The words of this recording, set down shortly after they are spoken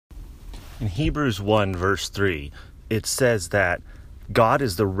In Hebrews 1 verse 3, it says that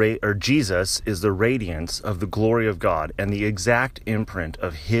Jesus is the radiance of the glory of God and the exact imprint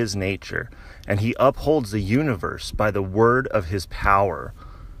of his nature, and he upholds the universe by the word of his power.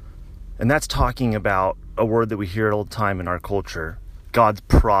 And that's talking about a word that we hear all the time in our culture, God's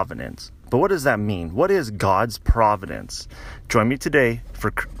providence. But what does that mean? What is God's providence? Join me today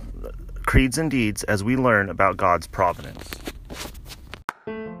for Creeds and Deeds as we learn about God's providence.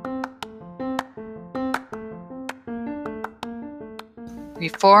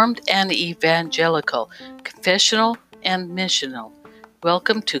 Reformed and Evangelical, Confessional and Missional.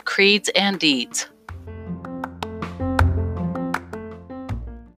 Welcome to Creeds and Deeds.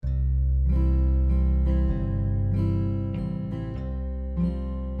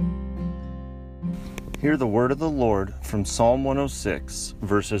 Hear the word of the Lord from Psalm 106,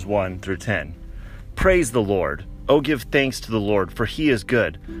 verses 1 through 10. Praise the Lord. O give thanks to the Lord, for he is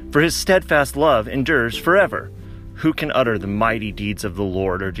good, for his steadfast love endures forever. Who can utter the mighty deeds of the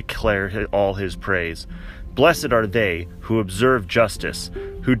Lord or declare all his praise? Blessed are they who observe justice,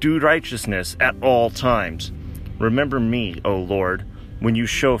 who do righteousness at all times. Remember me, O Lord, when you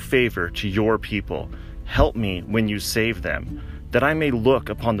show favor to your people. Help me when you save them, that I may look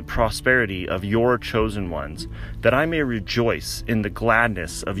upon the prosperity of your chosen ones, that I may rejoice in the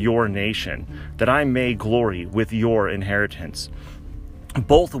gladness of your nation, that I may glory with your inheritance.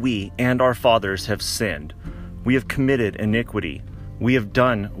 Both we and our fathers have sinned. We have committed iniquity. We have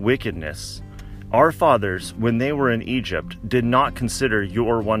done wickedness. Our fathers, when they were in Egypt, did not consider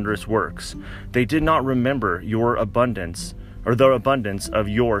your wondrous works. They did not remember your abundance, or the abundance of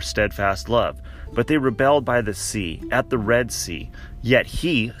your steadfast love. But they rebelled by the sea, at the Red Sea. Yet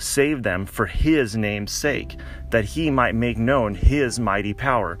he saved them for his name's sake, that he might make known his mighty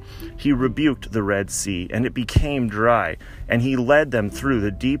power. He rebuked the Red Sea, and it became dry, and he led them through the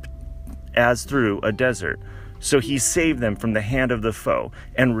deep as through a desert. So he saved them from the hand of the foe,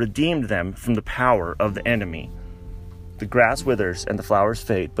 and redeemed them from the power of the enemy. The grass withers and the flowers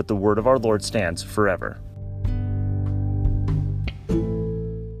fade, but the word of our Lord stands forever.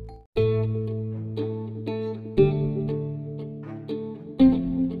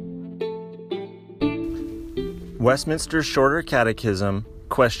 Westminster Shorter Catechism,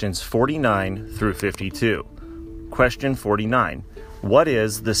 questions 49 through 52. Question 49. What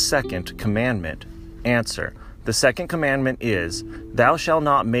is the second commandment? Answer. The second commandment is, Thou shalt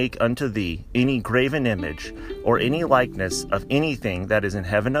not make unto thee any graven image, or any likeness of anything that is in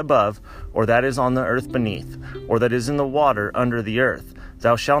heaven above, or that is on the earth beneath, or that is in the water under the earth.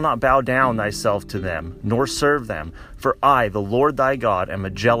 Thou shalt not bow down thyself to them, nor serve them. For I, the Lord thy God, am a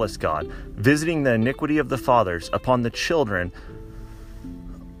jealous God, visiting the iniquity of the fathers upon the children,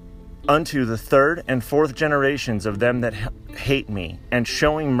 unto the third and fourth generations of them that hate me, and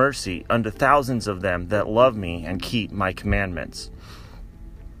showing mercy unto thousands of them that love me and keep my commandments.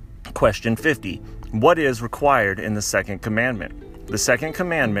 Question 50. What is required in the second commandment? The second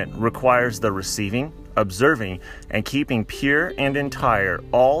commandment requires the receiving, observing, and keeping pure and entire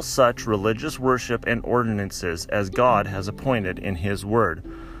all such religious worship and ordinances as God has appointed in his word.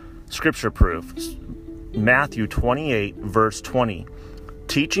 Scripture proof. Matthew 28, verse 20.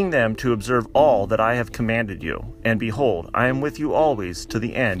 Teaching them to observe all that I have commanded you. And behold, I am with you always to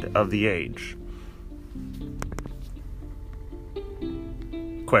the end of the age.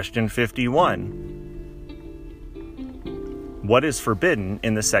 Question 51. What is forbidden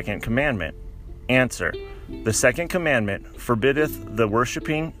in the second commandment? Answer. The second commandment forbiddeth the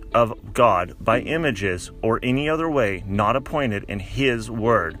worshipping of God by images or any other way not appointed in his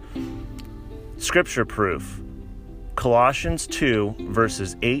word. Scripture proof. Colossians 2,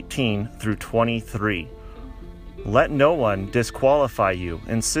 verses 18 through 23. Let no one disqualify you,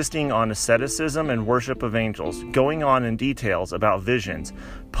 insisting on asceticism and worship of angels, going on in details about visions,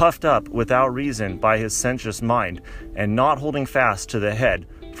 puffed up without reason by his sensuous mind, and not holding fast to the head,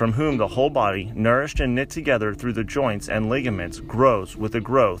 from whom the whole body, nourished and knit together through the joints and ligaments, grows with the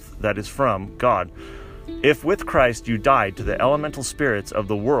growth that is from God. If with Christ you died to the elemental spirits of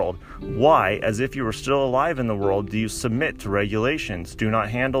the world, why, as if you were still alive in the world, do you submit to regulations? Do not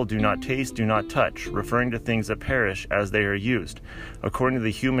handle, do not taste, do not touch, referring to things that perish as they are used, according to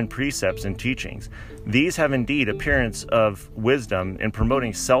the human precepts and teachings. These have indeed appearance of wisdom in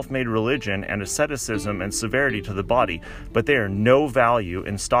promoting self-made religion and asceticism and severity to the body, but they are no value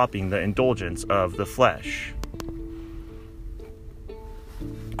in stopping the indulgence of the flesh.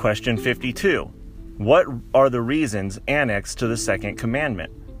 Question 52. What are the reasons annexed to the second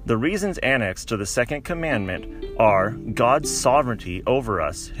commandment? The reasons annexed to the second commandment are God's sovereignty over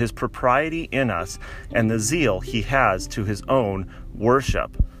us, his propriety in us, and the zeal he has to his own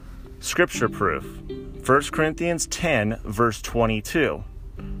worship. Scripture proof. 1 Corinthians 10, verse 22.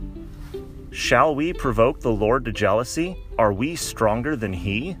 Shall we provoke the Lord to jealousy? Are we stronger than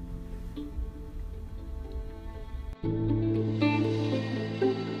he?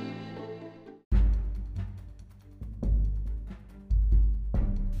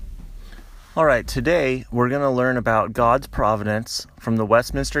 All right, today we're going to learn about God's providence from the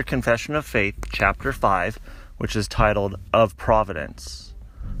Westminster Confession of Faith, chapter 5, which is titled, Of Providence.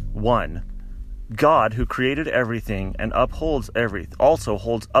 1. God, who created everything and upholds everything.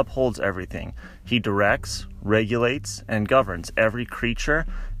 He directs, regulates, and governs every creature,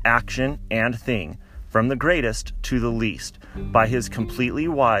 action, and thing, from the greatest to the least, by his completely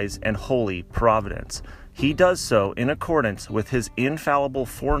wise and holy providence. He does so in accordance with his infallible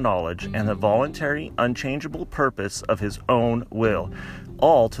foreknowledge and the voluntary, unchangeable purpose of his own will,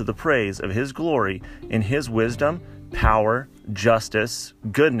 all to the praise of his glory in his wisdom, power, justice,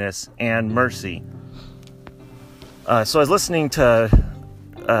 goodness, and mercy. So I was listening to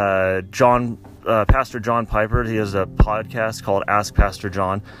Pastor John Piper. He has a podcast called Ask Pastor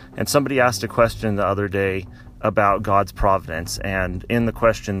John, and somebody asked a question the other day about God's providence, and in the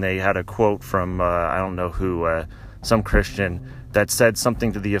question they had a quote from I don't know who, some Christian, that said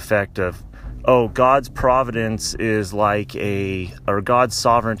something to the effect of, God's providence is or God's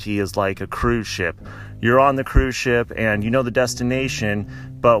sovereignty is like a cruise ship. You're on the cruise ship and you know the destination,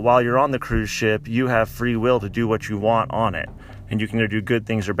 but while you're on the cruise ship, you have free will to do what you want on it, and you can either do good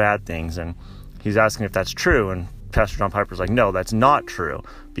things or bad things. And he's asking if that's true, and Pastor John Piper's like, no, that's not true,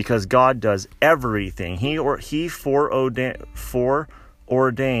 because God does everything. He foreordains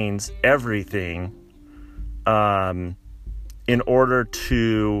everything in order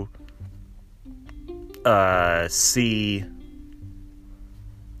to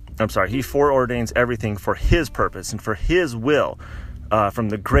he foreordains everything for his purpose and for his will, from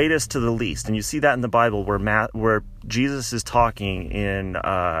the greatest to the least. And you see that in the Bible where Jesus is talking in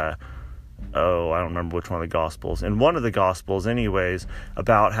I don't remember which one of the Gospels. In one of the Gospels, anyways,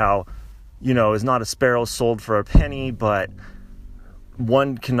 about how, is not a sparrow sold for a penny, but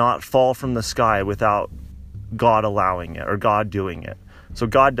one cannot fall from the sky without God allowing it or God doing it. So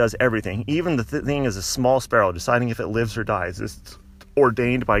God does everything. Even the thing is a small sparrow, deciding if it lives or dies, is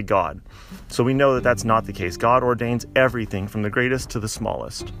ordained by God. So we know that that's not the case. God ordains everything from the greatest to the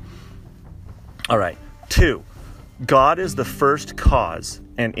smallest. All right. 2. God is the first cause,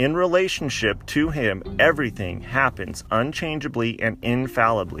 and in relationship to him, everything happens unchangeably and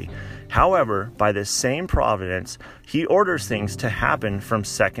infallibly. However, by this same providence, he orders things to happen from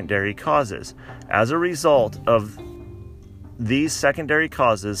secondary causes. As a result of these secondary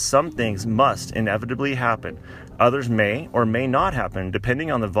causes, some things must inevitably happen. Others may or may not happen,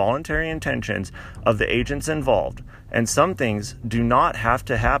 depending on the voluntary intentions of the agents involved. And some things do not have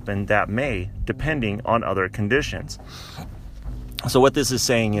to happen that may, depending on other conditions. So what this is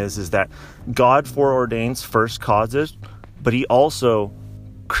saying is that God foreordains first causes, but he also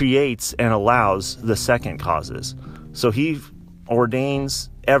creates and allows the second causes. So he ordains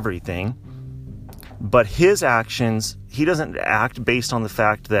everything, but his actions, he doesn't act based on the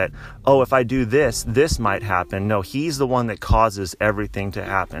fact that, if I do this, this might happen. No, he's the one that causes everything to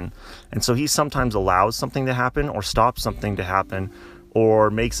happen. And so he sometimes allows something to happen or stops something to happen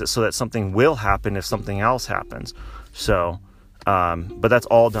or makes it so that something will happen if something else happens. So, but that's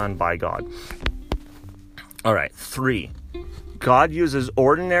all done by God. All right, 3. God uses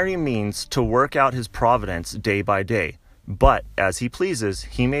ordinary means to work out his providence day by day. But as he pleases,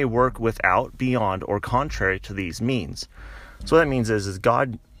 he may work without, beyond, or contrary to these means. So what that means is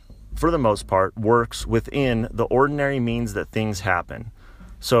God, for the most part, works within the ordinary means that things happen.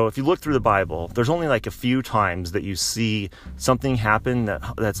 So if you look through the Bible, there's only like a few times that you see something happen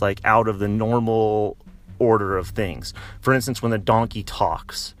that's like out of the normal order of things. For instance, when the donkey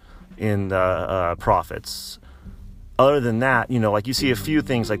talks in the prophets. Other than that, you see a few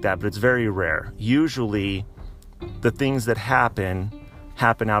things like that, but it's very rare. Usually, the things that happen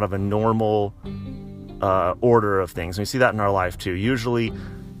out of a normal order of things. And we see that in our life too. Usually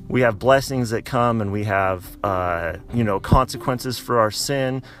we have blessings that come and we have, consequences for our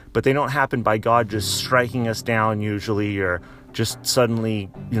sin, but they don't happen by God just striking us down usually, or just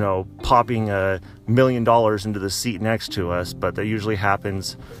suddenly, popping $1 million into the seat next to us. But that usually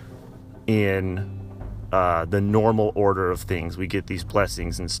happens in the normal order of things. We get these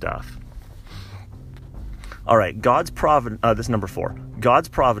blessings and stuff. All right, this is number 4. God's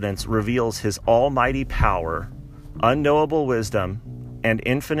providence reveals his almighty power, unknowable wisdom, and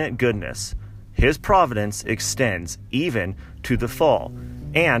infinite goodness. His providence extends even to the fall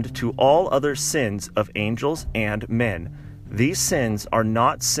and to all other sins of angels and men. These sins are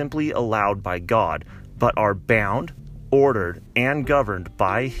not simply allowed by God, but are bound, ordered, and governed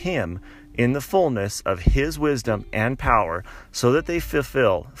by Him in the fullness of His wisdom and power, so that they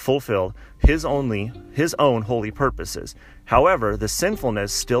fulfill His own holy purposes. However, the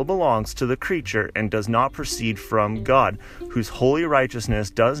sinfulness still belongs to the creature and does not proceed from God, whose holy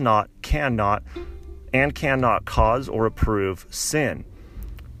righteousness cannot cause or approve sin.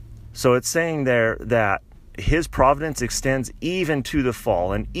 So it's saying there that His providence extends even to the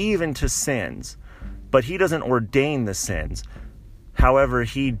fall and even to sins, but He doesn't ordain the sins. However,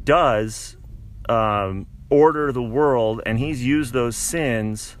 He does order the world, and He's used those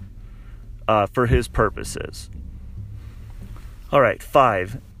sins for His purposes. All right,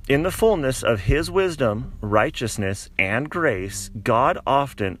 5. In the fullness of His wisdom, righteousness, and grace, God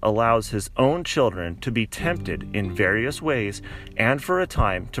often allows His own children to be tempted in various ways and for a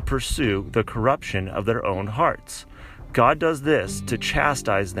time to pursue the corruption of their own hearts. God does this to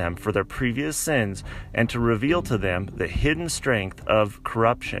chastise them for their previous sins and to reveal to them the hidden strength of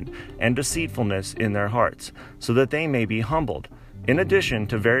corruption and deceitfulness in their hearts, so that they may be humbled. In addition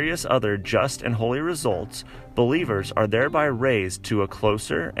to various other just and holy results, believers are thereby raised to a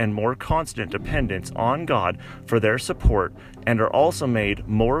closer and more constant dependence on God for their support, and are also made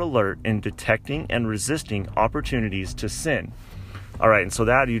more alert in detecting and resisting opportunities to sin. All right, and so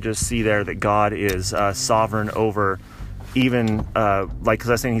that you just see there that God is sovereign over even, because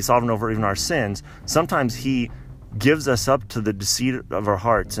I was saying He's sovereign over even our sins. Sometimes He gives us up to the deceit of our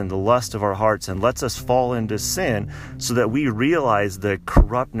hearts and the lust of our hearts and lets us fall into sin so that we realize the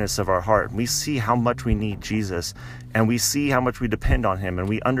corruptness of our heart. We see how much we need Jesus, and we see how much we depend on Him, and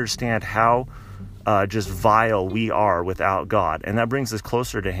we understand how just vile we are without God. And that brings us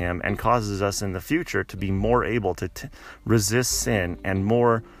closer to Him and causes us in the future to be more able to resist sin and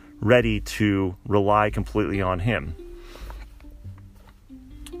more ready to rely completely on Him.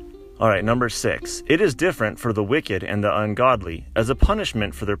 All right, number 6. It is different for the wicked and the ungodly. As a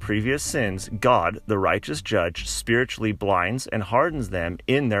punishment for their previous sins, God, the righteous judge, spiritually blinds and hardens them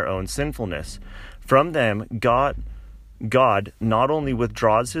in their own sinfulness. From them, God not only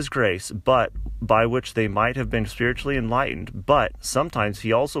withdraws His grace, but by which they might have been spiritually enlightened, but sometimes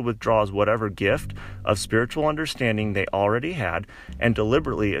He also withdraws whatever gift of spiritual understanding they already had, and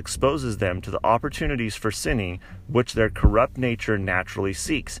deliberately exposes them to the opportunities for sinning which their corrupt nature naturally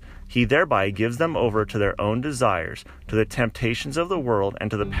seeks. He thereby gives them over to their own desires, to the temptations of the world,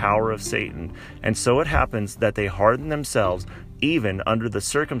 and to the power of Satan. And so it happens that they harden themselves even under the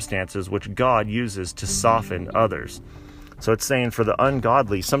circumstances which God uses to soften others. So it's saying for the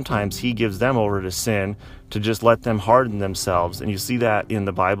ungodly, sometimes He gives them over to sin to just let them harden themselves. And you see that in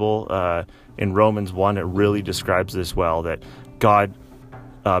the Bible, in Romans 1, it really describes this well, that God,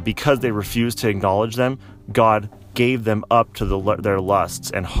 because they refused to acknowledge them, God gave them up to their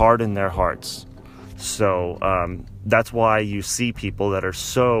lusts and hardened their hearts. So that's why you see people that are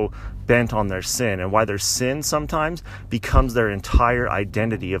so bent on their sin, and why their sin sometimes becomes their entire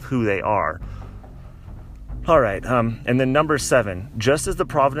identity of who they are. All right, and then number 7, just as the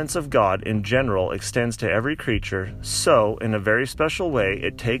providence of God in general extends to every creature, so in a very special way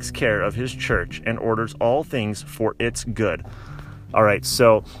it takes care of His church and orders all things for its good. All right,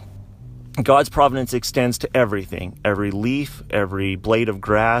 so God's providence extends to everything. Every leaf, every blade of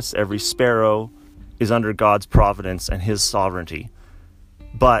grass, every sparrow is under God's providence and His sovereignty.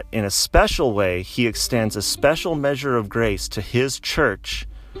 But in a special way, He extends a special measure of grace to His church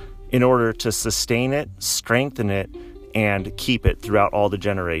in order to sustain it, strengthen it, and keep it throughout all the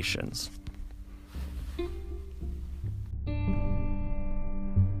generations.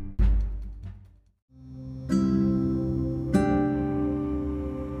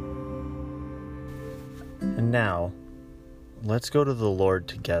 And now, let's go to the Lord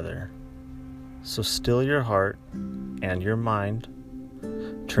together. So still your heart and your mind.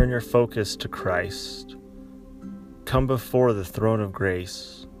 Turn your focus to Christ. Come before the throne of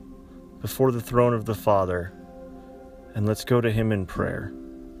grace, before the throne of the Father, and let's go to Him in prayer.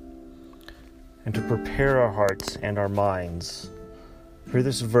 And to prepare our hearts and our minds, hear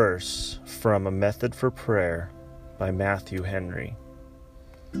this verse from A Method for Prayer by Matthew Henry.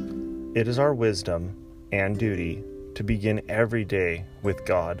 It is our wisdom and duty to begin every day with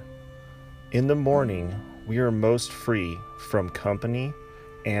God. In the morning, we are most free from company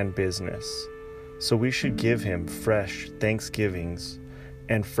and business, so we should give Him fresh thanksgivings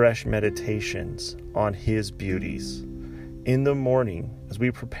and fresh meditations on His beauties. In the morning, as we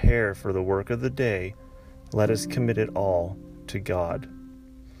prepare for the work of the day, let us commit it all to God.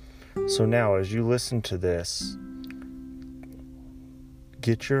 So now, as you listen to this,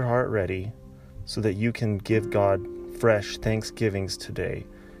 get your heart ready so that you can give God fresh thanksgivings today,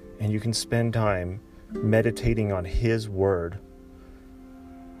 and you can spend time meditating on His Word.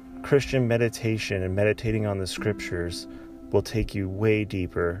 Christian meditation and meditating on the Scriptures will take you way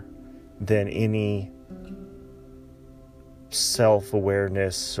deeper than any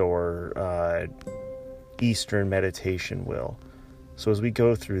self-awareness or Eastern meditation will. So as we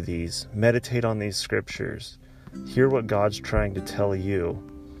go through these, meditate on these Scriptures, hear what God's trying to tell you,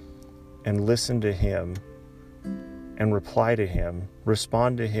 and listen to Him, and reply to Him,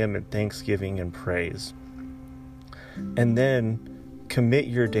 respond to Him in thanksgiving and praise. And then commit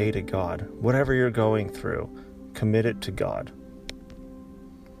your day to God. Whatever you're going through, commit it to God.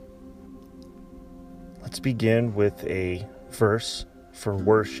 Let's begin with a verse for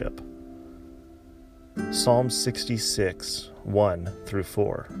worship. Psalm 66, 1 through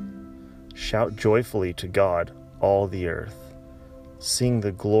 4. Shout joyfully to God, all the earth. Sing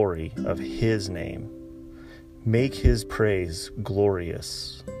the glory of His name. Make His praise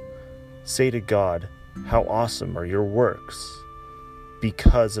glorious. Say to God, how awesome are your works!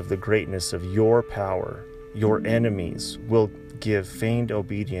 Because of the greatness of your power, your enemies will give feigned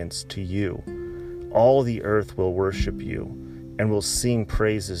obedience to you. All the earth will worship you and will sing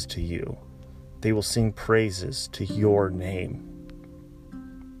praises to you. They will sing praises to your name.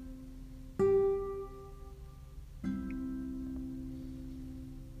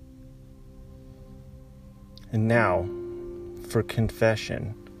 And now, for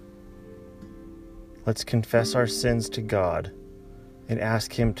confession, let's confess our sins to God and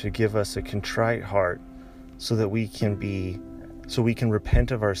ask Him to give us a contrite heart so that we can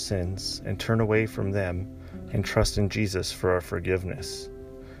repent of our sins and turn away from them and trust in Jesus for our forgiveness.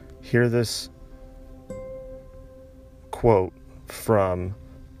 Hear this quote from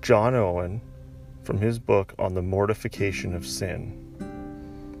John Owen from his book on the mortification of sin.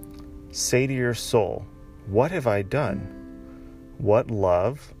 Say to your soul, what have I done? What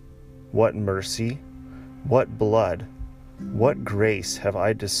love? What mercy? What blood? What grace have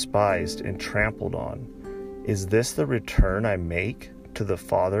I despised and trampled on? Is this the return I make to the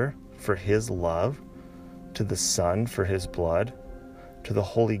Father for His love, to the Son for His blood, to the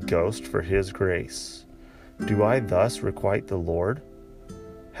Holy Ghost for His grace? Do I thus requite the Lord?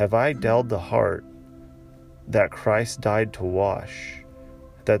 Have I dulled the heart that Christ died to wash,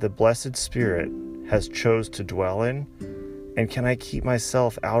 that the blessed Spirit has chose to dwell in? And can I keep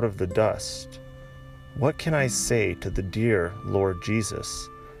myself out of the dust? What can I say to the dear Lord Jesus?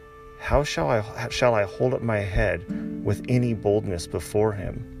 How shall I hold up my head with any boldness before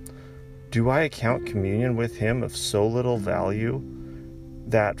Him? Do I account communion with Him of so little value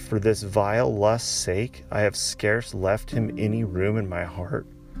that for this vile lust's sake I have scarce left Him any room in my heart?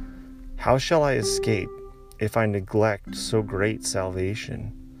 How shall I escape if I neglect so great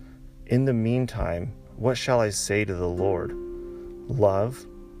salvation? In the meantime, what shall I say to the Lord? Love,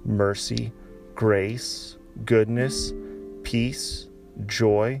 mercy, grace, goodness, peace,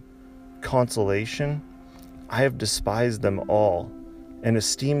 joy, consolation, I have despised them all, and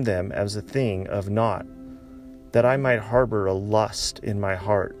esteemed them as a thing of naught, that I might harbor a lust in my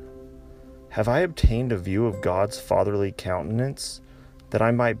heart. Have I obtained a view of God's fatherly countenance, that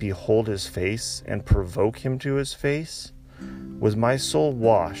I might behold His face and provoke Him to His face? Was my soul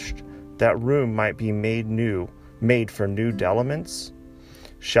washed, that room might be made for new deliments?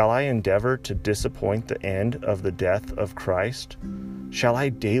 Shall I endeavor to disappoint the end of the death of Christ? Shall I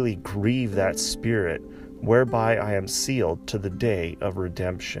daily grieve that Spirit whereby I am sealed to the day of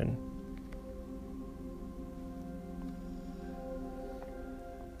redemption?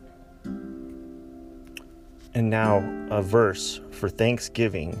 And now a verse for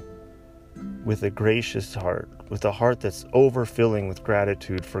thanksgiving with a gracious heart, with a heart that's overfilling with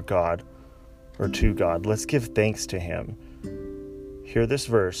gratitude for God or to God. Let's give thanks to Him. Hear this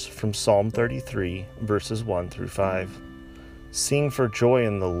verse from Psalm 33, verses 1 through 5. Sing for joy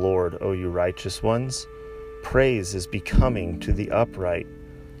in the Lord, O you righteous ones. Praise is becoming to the upright.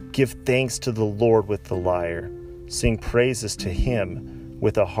 Give thanks to the Lord with the lyre. Sing praises to Him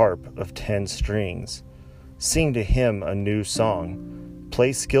with a harp of 10 strings. Sing to Him a new song.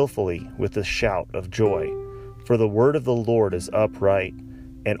 Play skillfully with a shout of joy. For the word of the Lord is upright,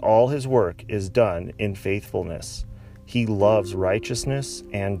 and all His work is done in faithfulness. He loves righteousness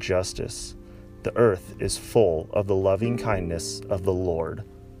and justice. The earth is full of the loving kindness of the Lord.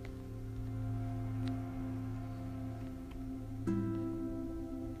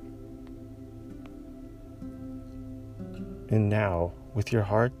 And now, with your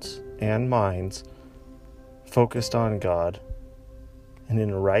hearts and minds focused on God and in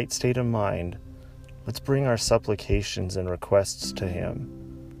a right state of mind, let's bring our supplications and requests to Him.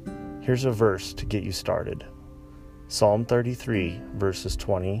 Here's a verse to get you started. Psalm 33, verses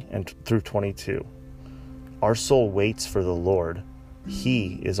 20 and through 22. Our soul waits for the Lord.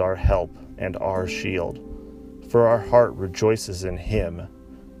 He is our help and our shield. For our heart rejoices in him,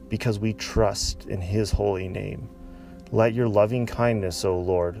 because we trust in his holy name. Let your loving kindness, O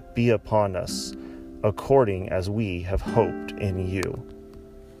Lord, be upon us, according as we have hoped in you.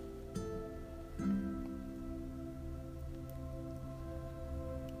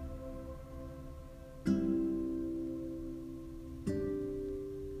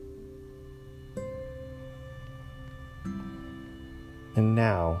 And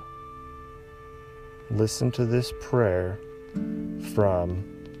now, listen to this prayer from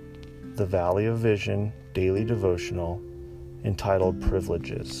the Valley of Vision Daily Devotional entitled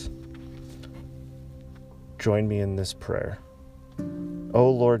Privileges. Join me in this prayer. O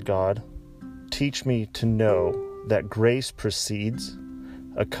Lord God, teach me to know that grace precedes,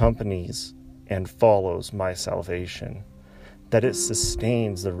 accompanies, and follows my salvation, that it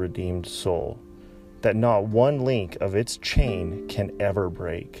sustains the redeemed soul, that not one link of its chain can ever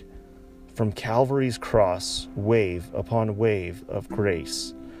break. From Calvary's cross, wave upon wave of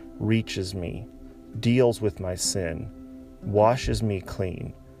grace reaches me, deals with my sin, washes me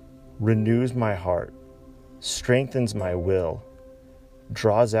clean, renews my heart, strengthens my will,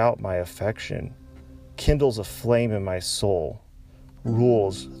 draws out my affection, kindles a flame in my soul,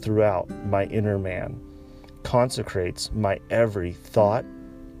 rules throughout my inner man, consecrates my every thought,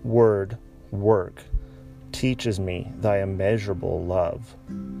 word, work, teaches me thy immeasurable love.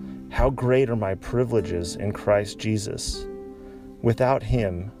 How great are my privileges in Christ Jesus! Without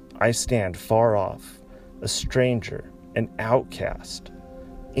him, I stand far off, a stranger, an outcast.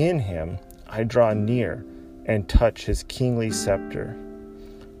 In him, I draw near and touch his kingly scepter.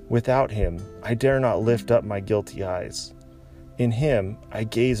 Without him, I dare not lift up my guilty eyes. In him, I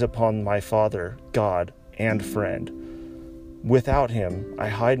gaze upon my Father, God, and friend. Without him, I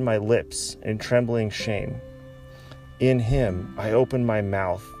hide my lips in trembling shame. In him, I open my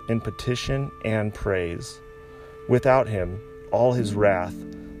mouth in petition and praise. Without him, all is wrath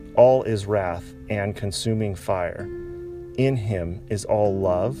and consuming fire. In him is all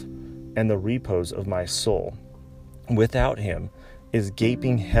love and the repose of my soul. Without him is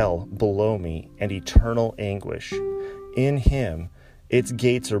gaping hell below me and eternal anguish. In him, its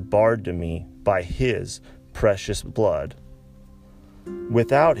gates are barred to me by his precious blood.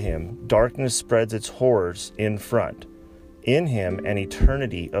 Without him, darkness spreads its horrors in front. In him, an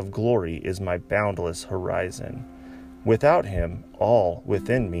eternity of glory is my boundless horizon. Without him, all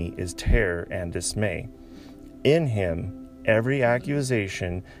within me is terror and dismay. In him, every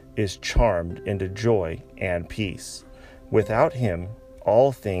accusation is charmed into joy and peace. Without him,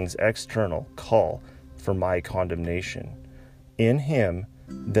 all things external call for my condemnation. In him,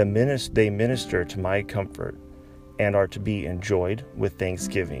 they minister to my comfort and are to be enjoyed with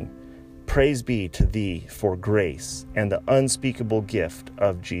thanksgiving. Praise be to thee for grace and the unspeakable gift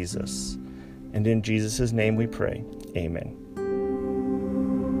of Jesus. And in Jesus' name we pray. Amen.